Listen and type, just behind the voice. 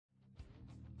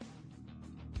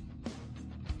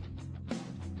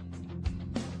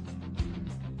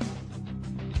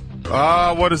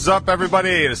What is up, everybody?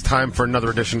 It is time for another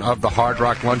edition of the Hard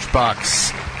Rock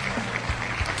Lunchbox.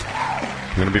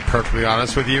 I'm going to be perfectly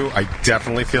honest with you. I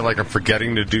definitely feel like I'm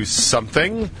forgetting to do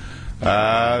something.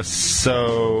 Let's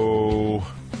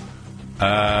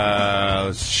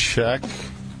check.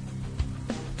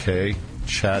 Okay,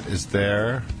 chat is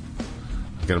there.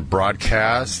 I'm going to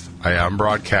broadcast. I am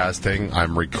broadcasting.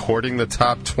 I'm recording the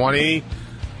top 20.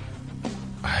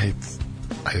 I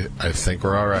think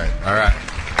we're all right. All right.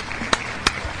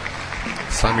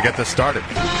 It's time to get this started.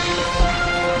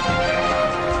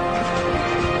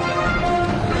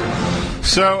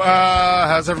 So,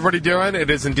 how's everybody doing? It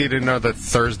is indeed another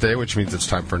Thursday, which means it's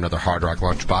time for another Hard Rock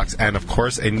Lunchbox, and of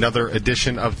course, another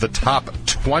edition of the Top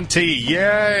 20.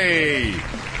 Yay!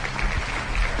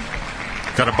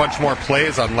 Got a bunch more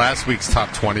plays on last week's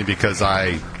Top 20 because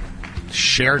I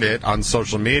shared it on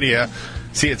social media.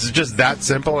 See, it's just that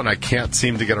simple, and I can't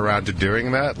seem to get around to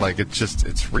doing that. Like,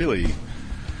 it's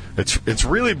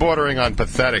really bordering on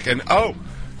pathetic. And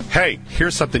hey,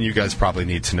 here's something you guys probably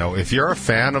need to know. If you're a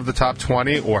fan of the Top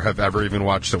 20 or have ever even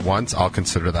watched it once, I'll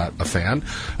consider that a fan.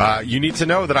 You need to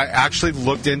know that I actually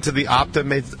looked into the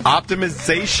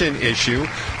optimization issue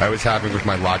I was having with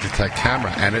my Logitech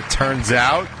camera, and it turns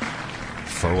out,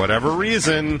 for whatever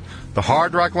reason, the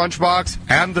Hard Rock Lunchbox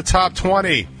and the Top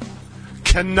 20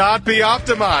 cannot be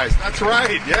optimized. That's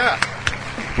right, yeah.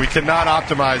 We cannot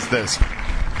optimize this.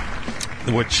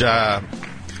 Which,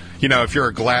 if you're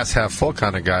a glass half full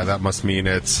kind of guy, that must mean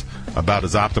it's about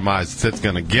as optimized as it's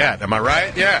going to get. Am I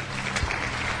right? Yeah.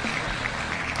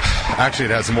 Actually,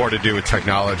 it has more to do with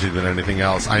technology than anything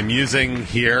else. I'm using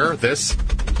here this.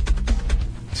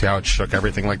 See how it shook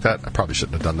everything like that? I probably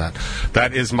shouldn't have done that.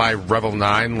 That is my Revel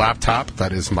 9 laptop.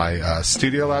 That is my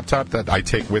studio laptop that I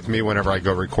take with me whenever I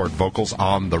go record vocals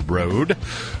on the road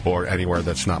or anywhere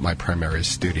that's not my primary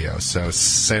studio. So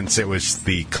since it was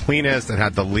the cleanest and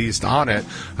had the least on it,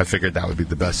 I figured that would be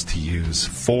the best to use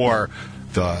for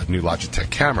the new Logitech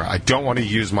camera. I don't want to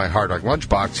use my Hard Rock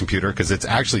Lunchbox computer because it's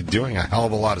actually doing a hell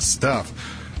of a lot of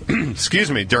stuff.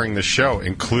 Excuse me, during the show,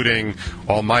 including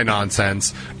all my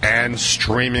nonsense and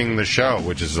streaming the show,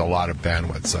 which is a lot of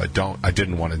bandwidth. So I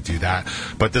didn't want to do that.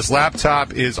 But this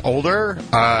laptop is older.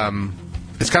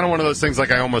 It's kind of one of those things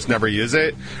like I almost never use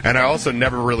it, and I also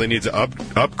never really need to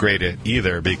upgrade it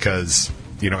either because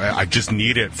I just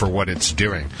need it for what it's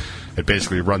doing. It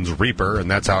basically runs Reaper, and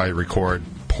that's how I record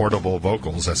portable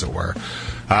vocals, as it were.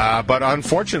 But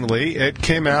unfortunately, it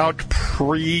came out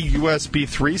pre-USB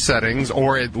 3 settings,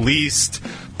 or at least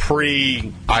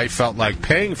I felt like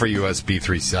paying for USB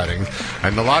 3 settings.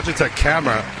 And the Logitech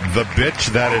camera, the bitch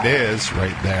that it is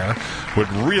right there,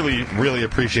 would really, really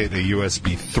appreciate a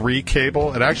USB 3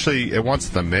 cable. It wants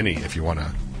the mini if you want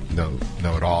to know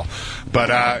it all.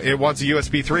 But it wants a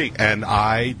USB 3, and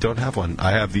I don't have one.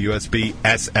 I have the USB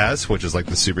SS, which is like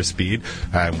the super speed,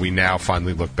 and we now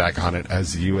finally look back on it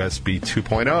as USB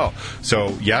 2.0.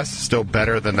 So, yes, still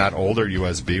better than that older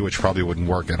USB, which probably wouldn't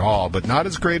work at all, but not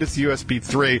as great as the USB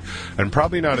 3, and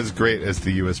probably not as great as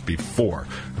the USB 4.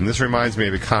 And this reminds me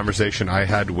of a conversation I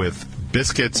had with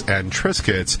Biscuits and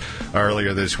Triscuits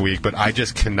earlier this week, but I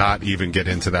just cannot even get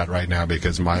into that right now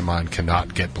because my mind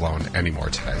cannot get blown anymore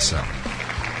today. So,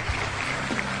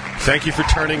 thank you for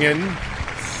turning in.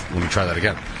 Let me try that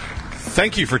again.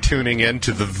 Thank you for tuning in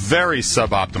to the very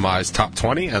suboptimized Top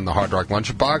 20 and the Hard Rock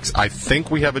Lunchbox. I think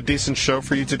we have a decent show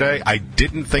for you today. I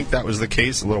didn't think that was the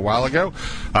case a little while ago,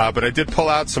 but I did pull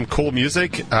out some cool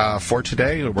music for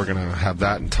today. We're going to have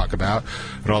that and talk about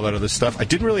and all that other stuff. I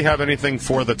didn't really have anything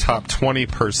for the Top 20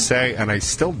 per se, and I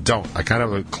still don't. I kind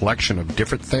of have a collection of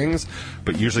different things,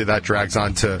 but usually that drags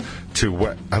on to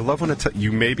what I love when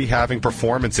you may be having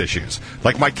performance issues.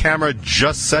 Like my camera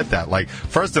just said that. Like,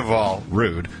 first of all,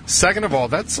 rude. Second of all,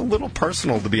 that's a little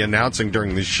personal to be announcing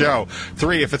during the show.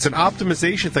 3, if it's an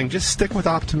optimization thing, just stick with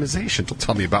optimization. Don't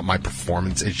tell me about my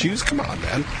performance issues. Come on,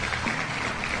 man.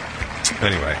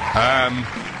 Anyway,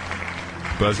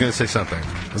 but I was going to say something.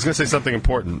 I was going to say something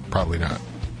important. Probably not.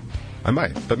 I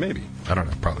might, but maybe. I don't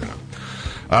know. Probably not.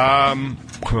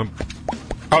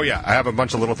 Oh, yeah, I have a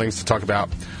bunch of little things to talk about,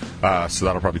 so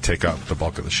that'll probably take up the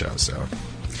bulk of the show. So,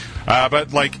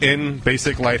 but like in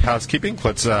basic light housekeeping,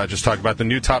 let's just talk about the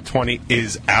new Top 20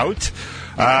 is out.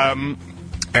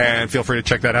 And feel free to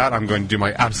check that out. I'm going to do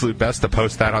my absolute best to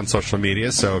post that on social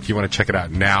media. So if you want to check it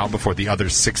out now before the other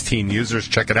 16 users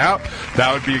check it out,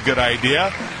 that would be a good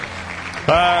idea.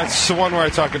 It's the one where I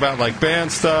talk about like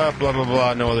band stuff, blah, blah,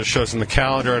 blah, no other shows in the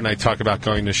calendar, and I talk about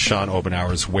going to Sean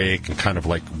Obenauer's wake and kind of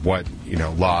like what,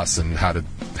 loss and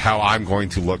how I'm going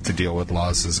to look to deal with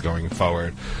losses going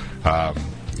forward.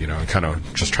 And kind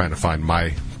of just trying to find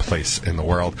my place in the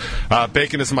world.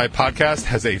 Bacon is My Podcast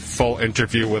has a full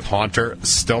interview with Haunter,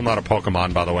 still not a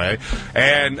Pokemon, by the way.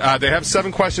 And they have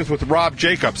 7 questions with Rob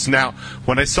Jacobs. Now,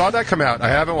 when I saw that come out, I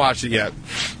haven't watched it yet,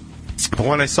 but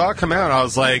when I saw it come out, I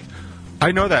was like,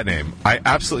 I know that name. I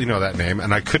absolutely know that name,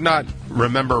 and I could not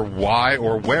remember why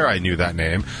or where I knew that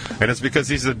name. And it's because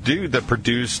he's a dude that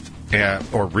produced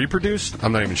or reproduced,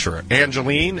 I'm not even sure,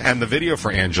 Angeline and the video for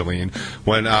Angeline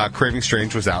when Craving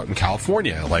Strange was out in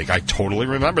California. Like, I totally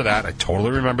remember that. I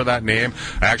totally remember that name.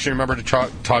 I actually remember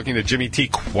talking to Jimmy T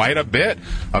quite a bit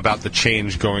about the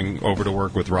change going over to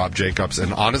work with Rob Jacobs.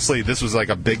 And honestly, this was like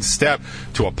a big step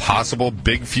to a possible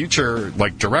big future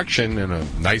like direction and a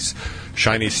nice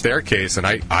shiny staircase, and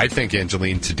I think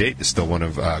Angeline to date is still one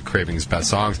of Craving's best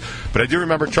songs. But I do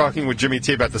remember talking with Jimmy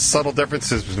T about the subtle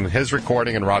differences between his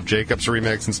recording and Rob Jacobs'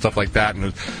 remix and stuff like that, and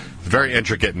it was very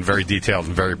intricate and very detailed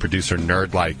and very producer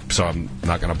nerd-like, so I'm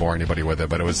not going to bore anybody with it,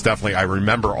 but it was definitely, I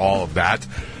remember all of that,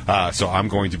 so I'm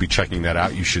going to be checking that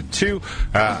out. You should too,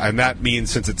 and that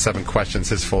means since it's 7 questions,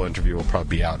 his full interview will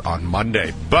probably be out on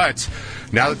Monday. But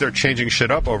now that they're changing shit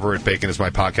up over at Bacon is My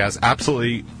Podcast,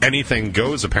 absolutely anything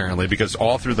goes apparently, because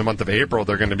all through the month of April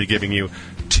they're going to be giving you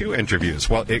 2 interviews.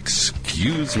 Well,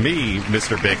 excuse me,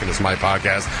 Mr. Bacon is My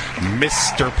Podcast,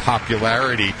 Mr.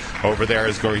 Popularity over there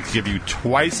is going to give you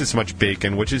twice as much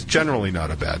bacon, which is generally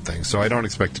not a bad thing. So I don't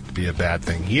expect it to be a bad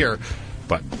thing here,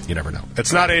 but you never know.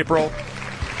 It's not April.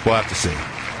 We'll have to see.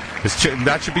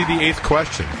 That should be the 8th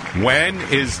question. When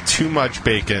is too much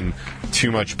bacon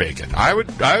too much bacon? I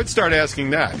would start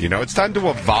asking that. You know, it's time to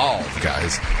evolve,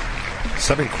 guys.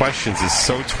 7 questions is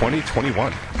so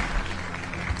 2021.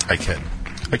 I kid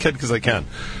because I can.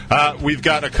 We've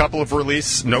got a couple of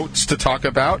release notes to talk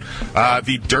about.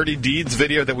 The Dirty Deeds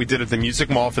video that we did at the Music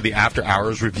Mall for the After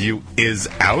Hours review is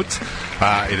out.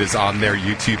 It is on their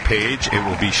YouTube page. It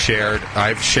will be shared.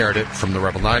 I've shared it from the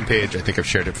Rebel 9 page. I think I've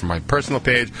shared it from my personal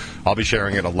page. I'll be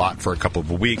sharing it a lot for a couple of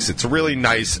weeks. It's really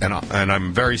nice, and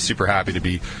I'm very super happy to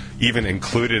be even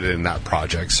included in that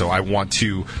project. So I want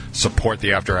to support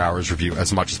the After Hours review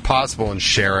as much as possible and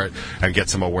share it and get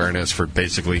some awareness for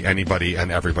basically anybody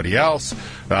and everybody else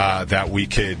that we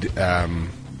could.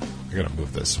 I'm going to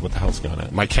move this. What the hell's going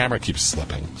on? My camera keeps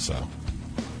slipping. So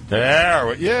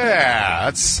there. Yeah,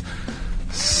 that's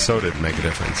so didn't make a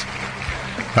difference.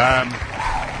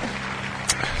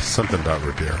 Something about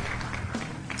root beer.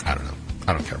 I don't know.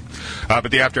 I don't care. But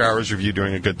the After Hours review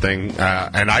doing a good thing,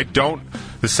 and I don't.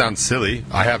 This sounds silly.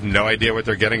 I have no idea what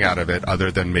they're getting out of it other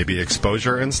than maybe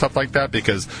exposure and stuff like that,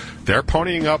 because they're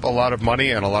ponying up a lot of money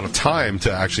and a lot of time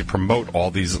to actually promote all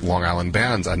these Long Island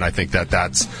bands, and I think that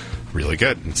that's really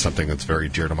good. It's something that's very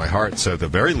dear to my heart. So the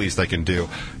very least I can do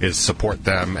is support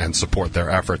them and support their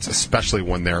efforts, especially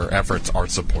when their efforts are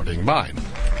supporting mine.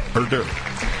 Or do.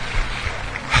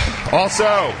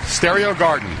 Also, Stereo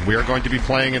Garden. We are going to be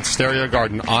playing at Stereo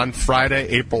Garden on Friday,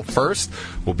 April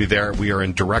 1st. We'll be there. We are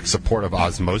in direct support of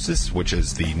Osmosis, which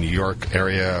is the New York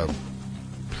area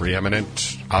preeminent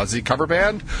Ozzy cover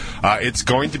band. It's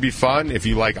going to be fun. If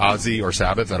you like Ozzy or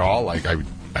Sabbath at all, like I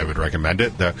would recommend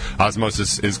it. The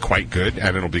Osmosis is quite good,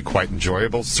 and it'll be quite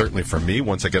enjoyable, certainly for me.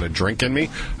 Once I get a drink in me,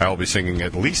 I will be singing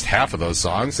at least half of those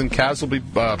songs, and Kaz will be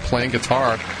playing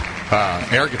guitar,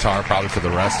 air guitar probably for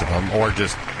the rest of them, or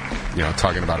just, you know,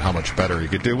 talking about how much better he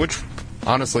could do, which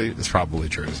honestly is probably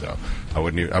true. So I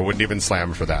wouldn't even slam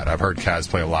him for that. I've heard Kaz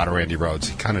play a lot of Randy Rhoads.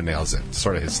 He kind of nails it. It's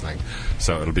sort of his thing.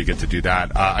 So it'll be good to do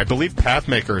that. I believe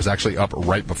Pathmaker is actually up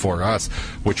right before us,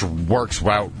 which works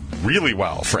really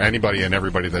well for anybody and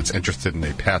everybody that's interested in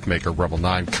a Pathmaker Rebel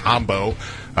 9 combo,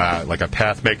 like a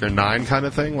Pathmaker 9 kind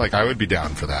of thing. Like, I would be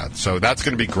down for that. So that's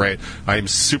going to be great. I am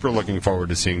super looking forward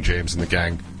to seeing James and the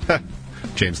gang.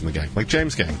 James and the gang, like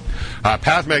James Gang.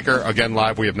 Pathmaker, again,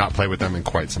 live. We have not played with them in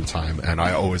quite some time, and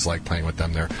I always like playing with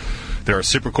them. They're a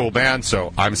super cool band,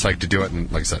 so I'm psyched to do it. And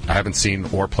like I said, I haven't seen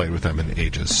or played with them in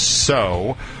ages.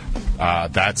 So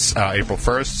that's April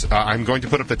 1st. I'm going to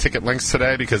put up the ticket links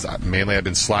today because mainly I've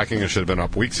been slacking. It should have been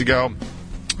up weeks ago.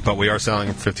 But we are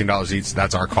selling for $15 each.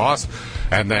 That's our cost.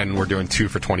 And then we're doing 2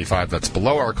 for $25. That's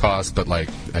below our cost. But, like,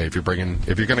 hey, if you're going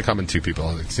to come in 2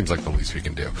 people, it seems like the least we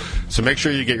can do. So make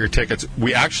sure you get your tickets.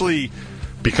 We actually,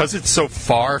 because it's so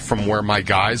far from where my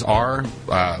guys are,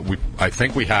 I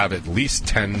think we have at least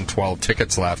 10, 12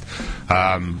 tickets left.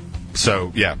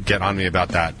 So, yeah, get on me about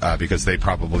that because they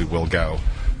probably will go.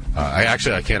 I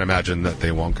can't imagine that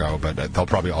they won't go, but they'll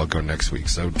probably all go next week.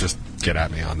 So just get at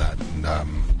me on that. And,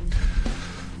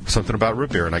 something about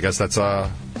root beer, and I guess that's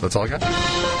all I got.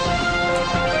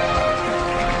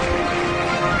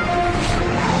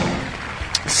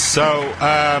 So,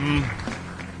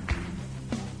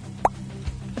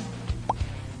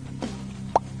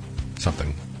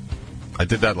 something. I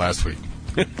did that last week.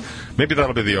 Maybe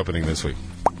that'll be the opening this week.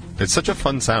 It's such a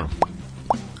fun sound.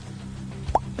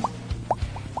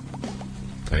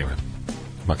 Anyway,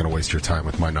 I'm not going to waste your time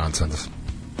with my nonsense.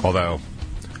 Although,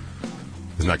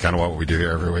 isn't that kind of what we do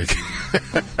here every week?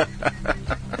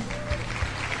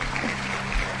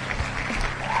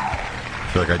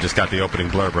 I feel like I just got the opening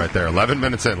blurb right there. 11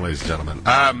 minutes in, ladies and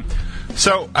gentlemen.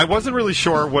 So I wasn't really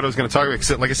sure what I was going to talk about,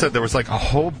 except, like I said, there was like a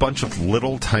whole bunch of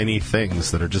little tiny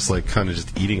things that are just like kind of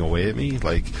just eating away at me.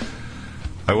 Like,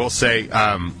 I will say,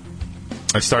 I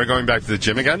started going back to the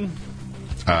gym again.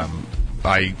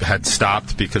 I had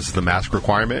stopped because of the mask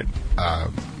requirement.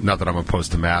 Not that I'm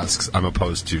opposed to masks. I'm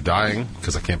opposed to dying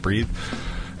because I can't breathe.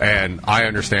 And I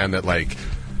understand that, like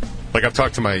I've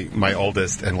talked to my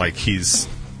oldest, and like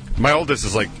my oldest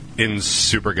is like in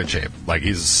super good shape. Like,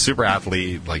 he's a super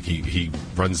athlete. Like, he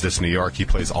runs this New York. He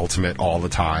plays Ultimate all the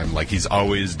time. Like, he's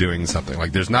always doing something.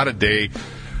 Like, there's not a day,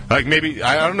 like, maybe,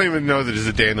 I don't even know that there's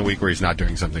a day in the week where he's not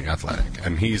doing something athletic.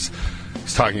 And he's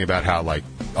talking about how, like,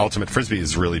 Ultimate Frisbee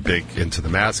is really big into the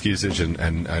mask usage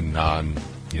and non,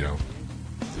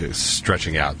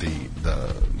 stretching out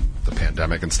the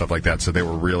pandemic and stuff like that. So they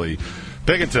were really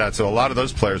big into that. So a lot of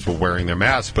those players were wearing their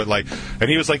masks, but and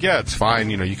he was like, yeah, it's fine.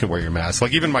 You can wear your mask.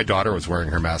 Like, even my daughter was wearing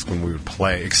her mask when we would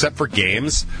play, except for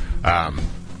games,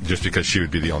 just because she would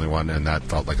be the only one, and that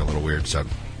felt like a little weird. So,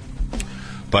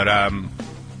 but,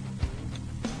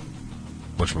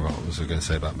 what was I going to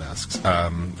say about masks?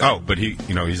 But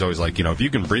he's always like, if you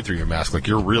can breathe through your mask, like,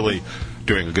 you're really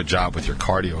doing a good job with your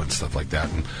cardio and stuff like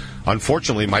that. And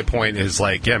unfortunately, my point is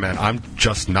like, yeah, man, I'm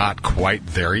just not quite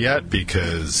there yet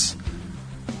because,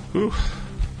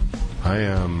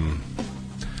 I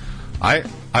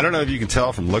don't know if you can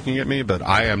tell from looking at me, but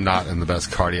I am not in the best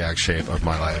cardiac shape of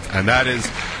my life, and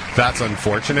that's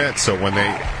unfortunate. So when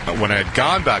I had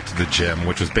gone back to the gym,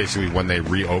 which was basically when they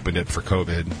reopened it for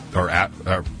COVID,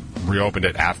 or reopened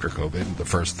it after COVID, the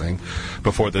first thing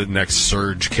before the next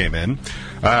surge came in.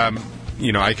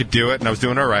 I could do it, and I was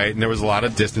doing all right, and there was a lot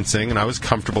of distancing, and I was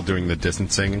comfortable doing the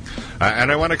distancing.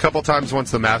 And I went a couple times once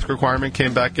the mask requirement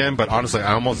came back in, but honestly,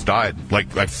 I almost died.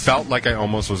 Like, I felt like I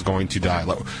almost was going to die.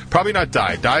 Probably not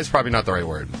die. Die is probably not the right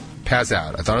word. Pass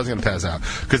out. I thought I was going to pass out.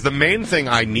 Because the main thing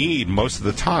I need most of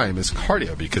the time is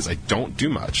cardio, because I don't do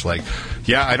much. Like,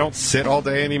 yeah, I don't sit all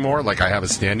day anymore. Like, I have a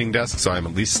standing desk, so I'm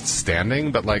at least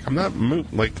standing, but, like, I'm not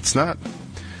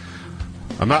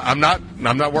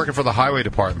working for the highway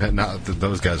department. Not that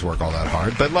those guys work all that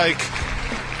hard, but, like,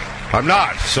 I'm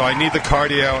not. So I need the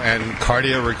cardio, and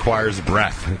cardio requires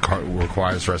breath. It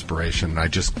requires respiration. I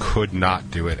just could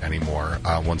not do it anymore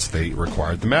once they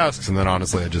required the masks. And then,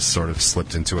 honestly, I just sort of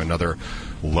slipped into another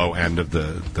low end of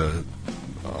the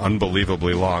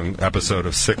unbelievably long episode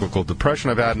of cyclical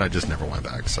depression I've had, and I just never went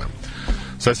back. So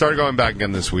I started going back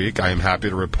again this week. I am happy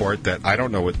to report that I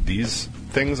don't know what these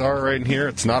things are right in here.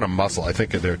 It's not a muscle. I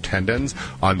think their tendons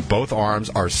on both arms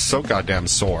are so goddamn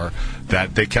sore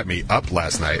that they kept me up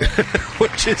last night.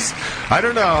 Which is, I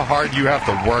don't know how hard you have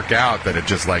to work out that it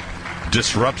just, like,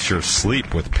 disrupts your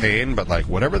sleep with pain, but, like,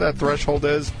 whatever that threshold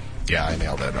is, yeah, I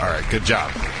nailed it. All right, good job.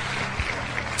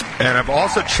 And I've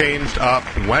also changed up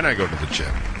when I go to the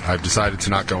gym. I've decided to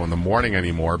not go in the morning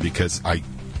anymore because I'm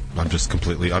just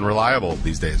completely unreliable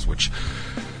these days, which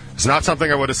it's not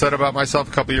something I would have said about myself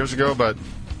a couple years ago, but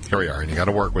here we are, and you got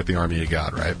to work with the army you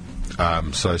got, right?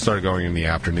 So I started going in the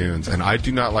afternoons, and I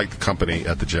do not like the company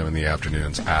at the gym in the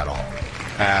afternoons at all.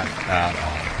 At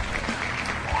all.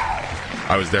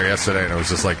 I was there yesterday, and it was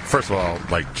just like, first of all,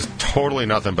 like, just totally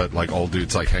nothing but, like, old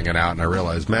dudes, like, hanging out, and I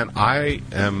realized, man,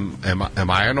 am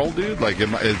I an old dude? Like,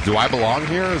 do I belong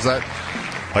here? Is that...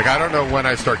 Like, I don't know when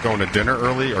I start going to dinner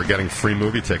early or getting free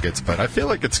movie tickets, but I feel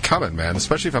like it's coming, man,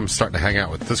 especially if I'm starting to hang out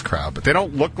with this crowd. But they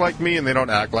don't look like me, and they don't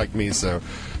act like me, so it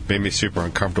made me super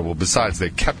uncomfortable. Besides, they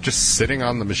kept just sitting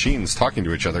on the machines talking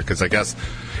to each other, because I guess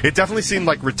it definitely seemed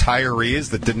like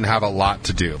retirees that didn't have a lot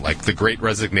to do. Like, the Great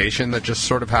Resignation that just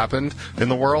sort of happened in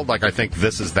the world, like, I think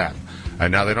this is them. And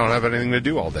now they don't have anything to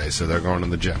do all day, so they're going to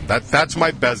the gym. That's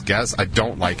my best guess. I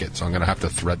don't like it, so I'm going to have to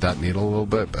thread that needle a little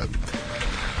bit, but...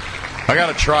 I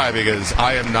gotta try because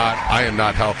I am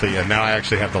not healthy, and now I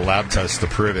actually have the lab test to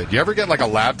prove it. You ever get like a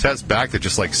lab test back that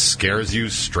just like scares you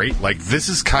straight? Like, this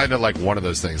is kind of like one of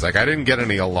those things. Like, I didn't get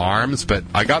any alarms, but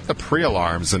I got the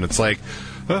pre-alarms, and it's like,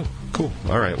 oh, cool.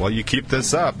 All right, well, you keep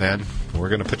this up, man. We're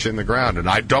gonna put you in the ground, and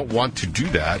I don't want to do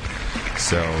that.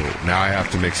 So now I have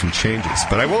to make some changes.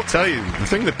 But I will tell you, the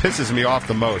thing that pisses me off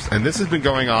the most, and this has been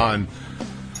going on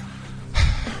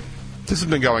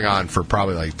for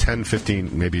probably like 10,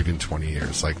 15, maybe even 20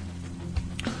 years. Like,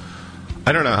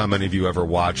 I don't know how many of you ever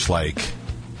watch, like,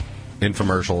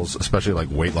 infomercials, especially like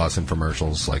weight loss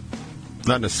infomercials, like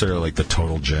not necessarily like the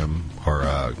Total Gym or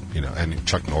any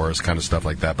Chuck Norris kind of stuff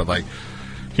like that, but like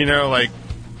like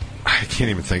I can't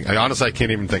even think. Honestly, I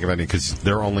can't even think of any because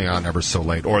they're only on ever so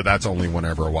late, or that's only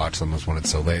whenever I watch them is when it's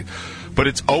so late. But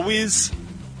it's always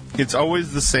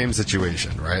the same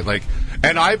situation, right? Like,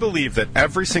 and I believe that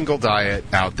every single diet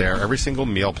out there, every single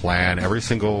meal plan, every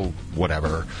single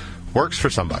whatever works for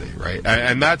somebody, right?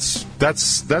 And that's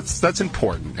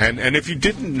important. And if you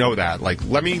didn't know that, like,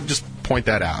 let me just point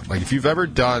that out. Like, if you've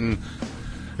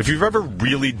ever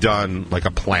really done like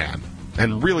a plan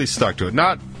and really stuck to it,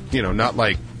 not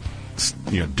like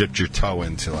dipped your toe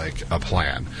into like a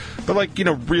plan, but like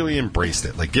really embraced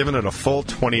it, like giving it a full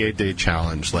 28-day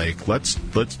challenge, like let's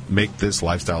make this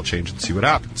lifestyle change and see what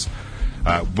happens.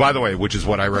 By the way, which is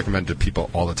what I recommend to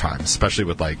people all the time, especially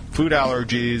with like food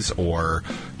allergies or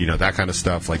that kind of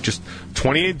stuff. Like just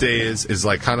 28 days is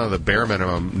like kind of the bare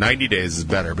minimum. 90 days is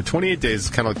better, but 28 days is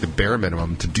kind of like the bare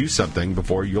minimum to do something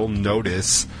before you'll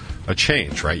notice a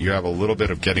change, right? You have a little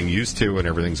bit of getting used to and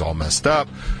everything's all messed up,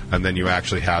 and then you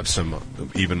actually have some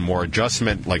even more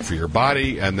adjustment like for your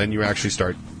body, and then you actually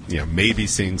start maybe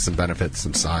seeing some benefits,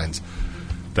 some signs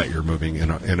that you're moving in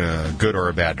a good or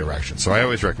a bad direction. So I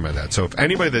always recommend that. So if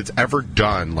anybody that's ever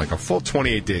done like a full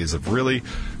 28 days of really,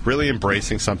 really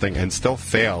embracing something and still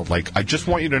failed, like I just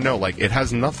want you to know, like it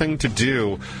has nothing to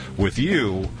do with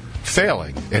you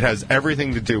failing. It has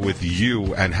everything to do with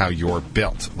you and how you're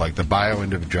built. Like the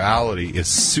bio-individuality is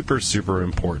super, super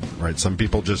important, right? Some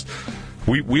people just,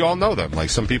 we all know them. Like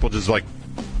some people just like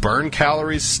burn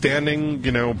calories standing,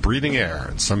 breathing air.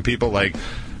 And some people like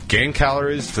gain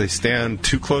calories if they stand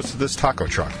too close to this taco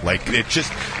truck. Like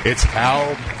it's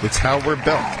how we're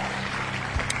built.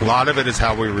 A lot of it is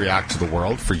how we react to the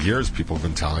world. For years, people have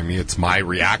been telling me it's my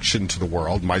reaction to the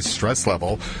world, my stress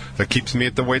level, that keeps me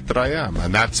at the weight that I am.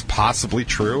 And that's possibly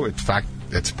true. In fact,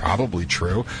 it's probably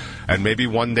true. And maybe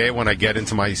one day when I get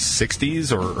into my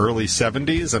 60s or early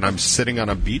 70s and I'm sitting on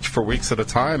a beach for weeks at a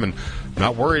time and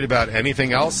not worried about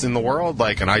anything else in the world,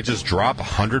 and I just drop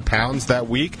 100 pounds that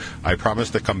week, I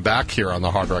promise to come back here on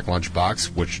the Hard Rock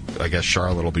Lunchbox, which I guess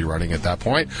Charlotte will be running at that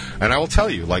point, and I will tell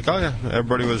you, like, oh yeah,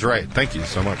 everybody was right. Thank you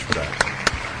so much for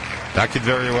that. That could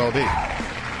very well be.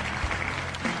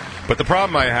 But the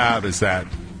problem I have is that,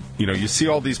 you see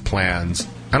all these plans,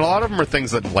 and a lot of them are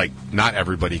things that, like, not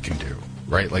everybody can do,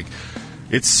 right? Like,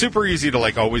 it's super easy to,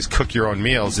 like, always cook your own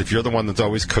meals if you're the one that's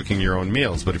always cooking your own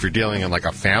meals. But if you're dealing in, like,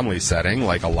 a family setting,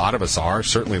 like a lot of us are,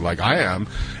 certainly like I am,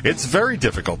 it's very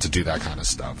difficult to do that kind of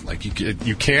stuff. Like,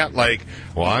 you can't, like,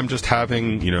 well, I'm just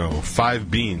having,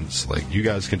 5 beans. Like, you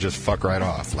guys can just fuck right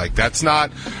off. Like, that's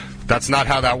not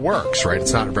how that works, right?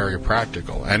 It's not very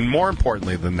practical. And more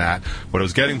importantly than that, what I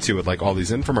was getting to with, like, all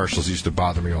these infomercials used to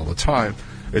bother me all the time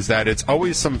is that it's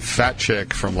always some fat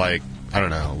chick from, like, I don't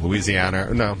know,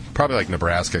 Louisiana, no, probably like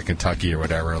Nebraska, Kentucky or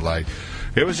whatever. Like,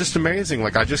 it was just amazing.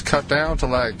 Like, I just cut down to,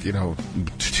 like,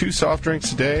 2 soft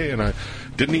drinks a day, and I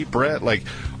didn't eat bread. Like,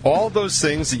 all those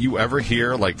things that you ever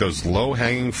hear, like those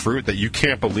low-hanging fruit that you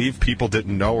can't believe people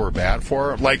didn't know were bad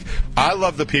for. Like, I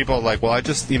love the people, like, well, I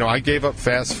just, I gave up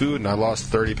fast food and I lost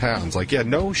 30 pounds. Like, yeah,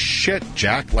 no shit,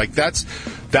 Jack. Like,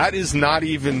 that is not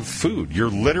even food. You're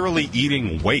literally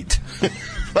eating weight.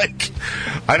 Like,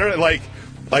 I don't know, like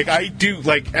I do,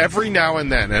 like, every now and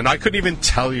then, and I couldn't even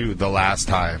tell you the last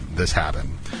time this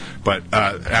happened, but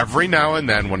every now and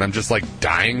then when I'm just, like,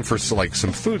 dying for, like,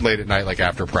 some food late at night, like,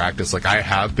 after practice, like, I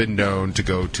have been known to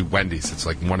go to Wendy's. It's,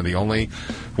 like, one of the only,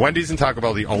 Wendy's and Taco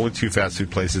Bell, the only 2 fast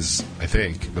food places, I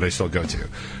think, that I still go to.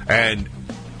 And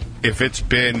if it's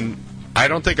been, I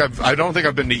don't think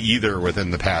I've been to either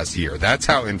within the past year. That's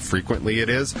how infrequently it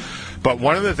is. But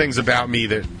one of the things about me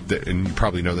that and you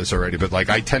probably know this already, but, like,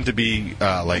 I tend to be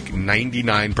like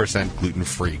 99% gluten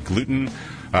free.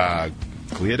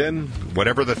 Gliadin,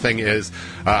 whatever the thing is.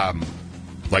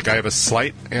 Like, I have a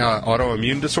slight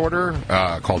autoimmune disorder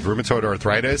called rheumatoid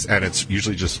arthritis, and it's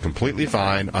usually just completely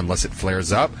fine unless it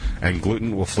flares up, and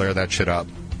gluten will flare that shit up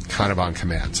kind of on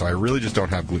command. So I really just don't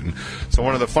have gluten. So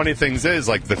one of the funny things is,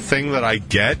 like, the thing that I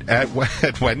get at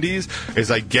Wendy's is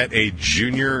I get a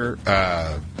junior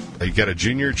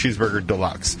cheeseburger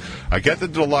deluxe. I get the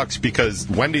deluxe because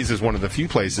Wendy's is one of the few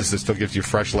places that still gives you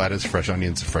fresh lettuce, fresh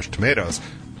onions, and fresh tomatoes.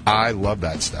 I love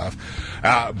that stuff.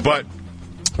 But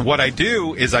what I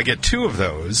do is I get 2 of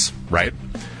those, right?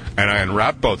 And I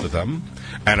unwrap both of them,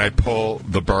 and I pull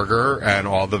the burger and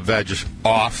all the veg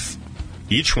off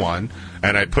each one,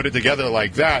 and I put it together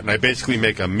like that, and I basically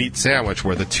make a meat sandwich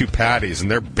where the 2 patties, and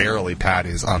they're barely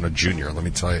patties on a junior, let me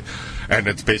tell you. And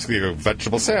it's basically a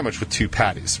vegetable sandwich with 2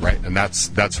 patties, right? And that's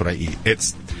what I eat.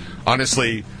 It's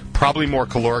honestly probably more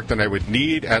caloric than I would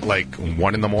need at like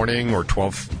 1 in the morning or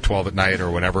 12 at night or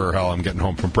whenever hell I'm getting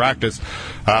home from practice.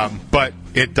 But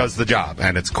it does the job,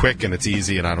 and it's quick and it's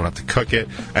easy, and I don't have to cook it,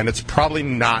 and it's probably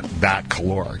not that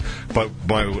caloric. But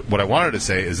what I wanted to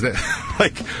say is that,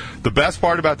 like, the best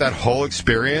part about that whole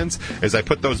experience is I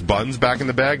put those buns back in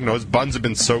the bag, and those buns have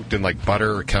been soaked in, like,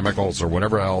 butter or chemicals or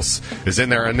whatever else is in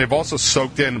there, and they've also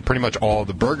soaked in pretty much all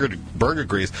the burger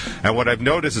grease. And what I've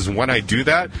noticed is when I do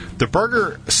that,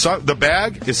 the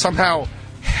bag is somehow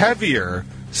heavier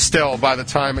still by the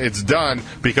time it's done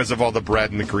because of all the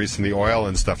bread and the grease and the oil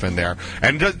and stuff in there,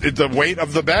 and the weight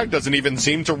of the bag doesn't even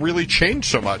seem to really change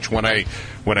so much when I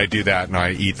do that and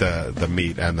I eat the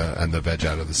meat and the veg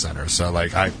out of the center. So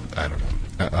like I don't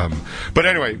know, but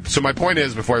anyway, so my point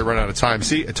is, before I run out of time,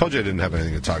 see, I told you I didn't have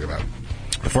anything to talk about.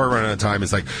 Before I run out of time,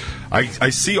 it's like I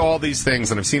see all these things,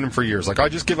 and I've seen them for years. Like, I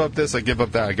just give up this, I give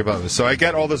up that, I give up this. So I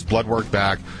get all this blood work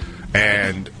back,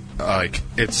 and like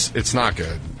it's not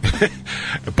good.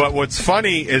 But what's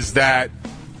funny is that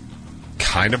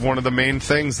kind of one of the main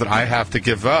things that I have to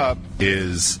give up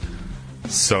is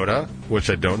soda, which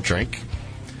I don't drink,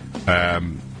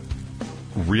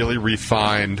 really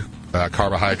refined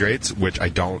carbohydrates, which I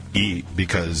don't eat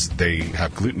because they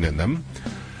have gluten in them,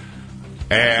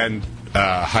 and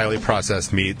highly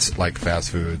processed meats like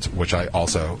fast foods, which I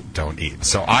also don't eat.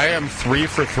 So I am 3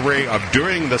 for 3 of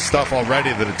doing the stuff already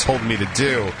that it told me to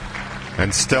do,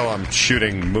 and still I'm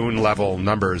shooting moon-level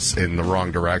numbers in the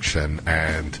wrong direction.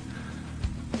 And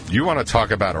you want to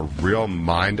talk about a real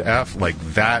mind F like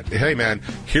that? Hey, man,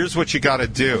 here's what you got to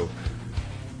do.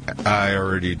 I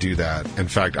already do that. In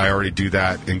fact, I already do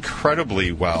that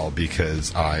incredibly well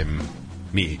because I'm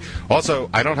me. Also,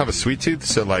 I don't have a sweet tooth,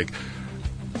 so like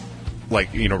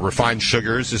refined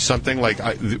sugars is something like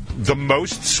the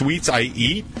most sweets I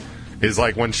eat is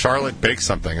like when Charlotte bakes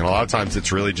something, and a lot of times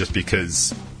it's really just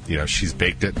because she's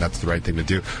baked it and that's the right thing to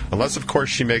do, unless of course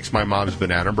she makes my mom's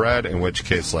banana bread, in which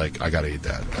case like I gotta eat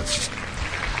that. That's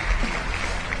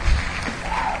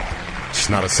just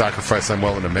not a sacrifice I'm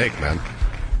willing to make, man.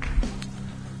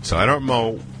 So I don't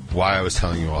know why I was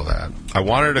telling you all that. I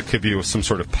wanted to give you some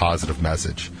sort of positive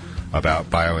message about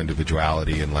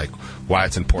bioindividuality and like why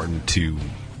it's important to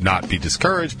not be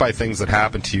discouraged by things that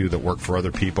happen to you that work for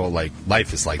other people. Like,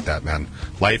 life is like that, man.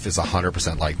 Life is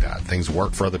 100% like that. Things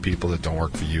work for other people that don't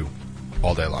work for you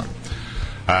all day long.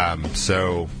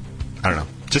 So, I don't know.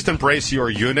 Just embrace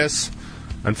your you-ness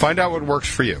and find out what works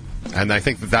for you. And I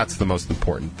think that that's the most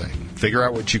important thing. Figure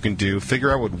out what you can do.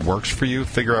 Figure out what works for you.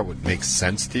 Figure out what makes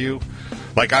sense to you.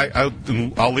 Like,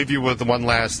 I'll leave you with one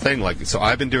last thing. Like, so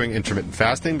I've been doing intermittent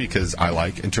fasting because I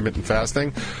like intermittent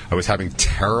fasting. I was having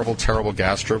terrible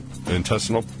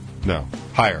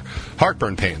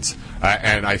heartburn pains.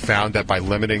 And I found that by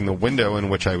limiting the window in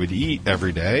which I would eat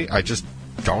every day, I just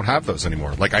don't have those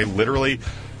anymore. Like,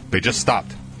 they just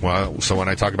stopped. Well, so when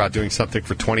I talk about doing something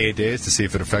for 28 days to see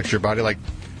if it affects your body, like,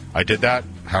 I did that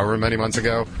however many months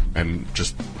ago, and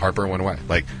just heartburn went away.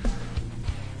 Like,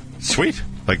 sweet.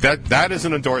 Like, that is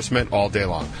an endorsement all day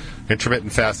long.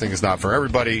 Intermittent fasting is not for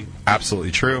everybody.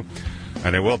 Absolutely true.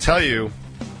 And I will tell you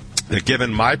that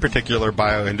given my particular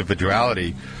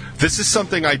bioindividuality, this is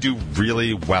something I do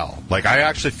really well. Like, I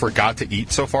actually forgot to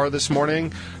eat so far this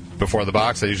morning before the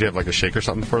box. I usually have like a shake or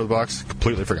something before the box.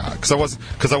 Completely forgot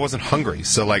because I wasn't hungry.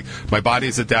 So like my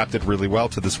body's adapted really well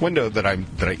to this window that I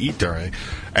eat during,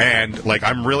 and like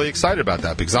I'm really excited about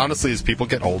that because honestly, as people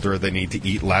get older, they need to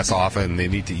eat less often. They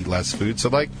need to eat less food. So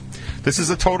like this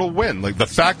is a total win. Like the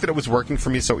fact that it was working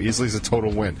for me so easily is a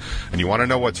total win. And you want to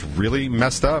know what's really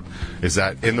messed up is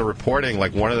that in the reporting,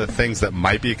 like one of the things that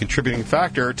might be a contributing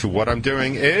factor to what I'm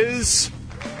doing is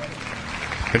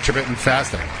intermittent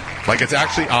fasting. Like, it's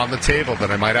actually on the table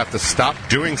that I might have to stop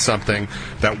doing something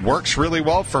that works really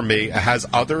well for me. It has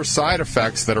other side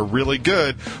effects that are really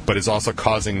good, but is also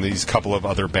causing these couple of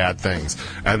other bad things.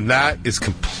 And that is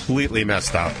completely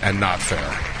messed up and not fair.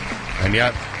 And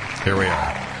yet, here we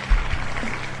are.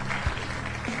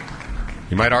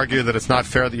 You might argue that it's not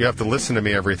fair that you have to listen to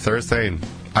me every Thursday, and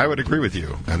I would agree with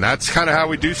you. And that's kind of how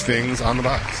we do things on the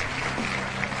box.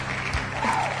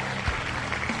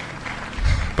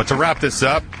 But to wrap this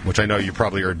up, which I know you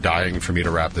probably are dying for me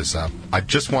to wrap this up, I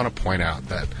just want to point out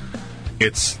that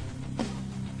it's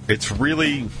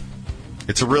really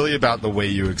about the way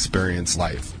you experience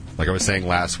life. Like I was saying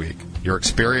last week, your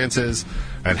experiences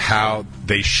and how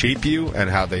they shape you and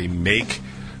how they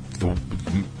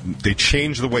they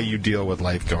change the way you deal with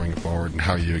life going forward and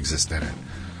how you exist in it.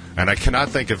 And I cannot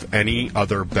think of any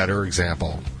other better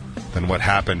example than what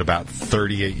happened about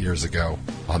 38 years ago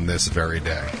on this very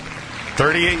day.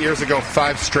 38 years ago,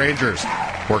 5 strangers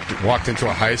walked into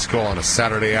a high school on a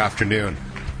Saturday afternoon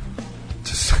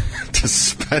to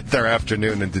spend their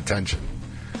afternoon in detention.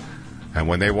 And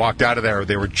when they walked out of there,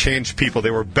 they were changed people. They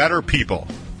were better people.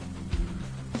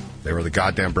 They were the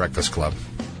goddamn Breakfast Club.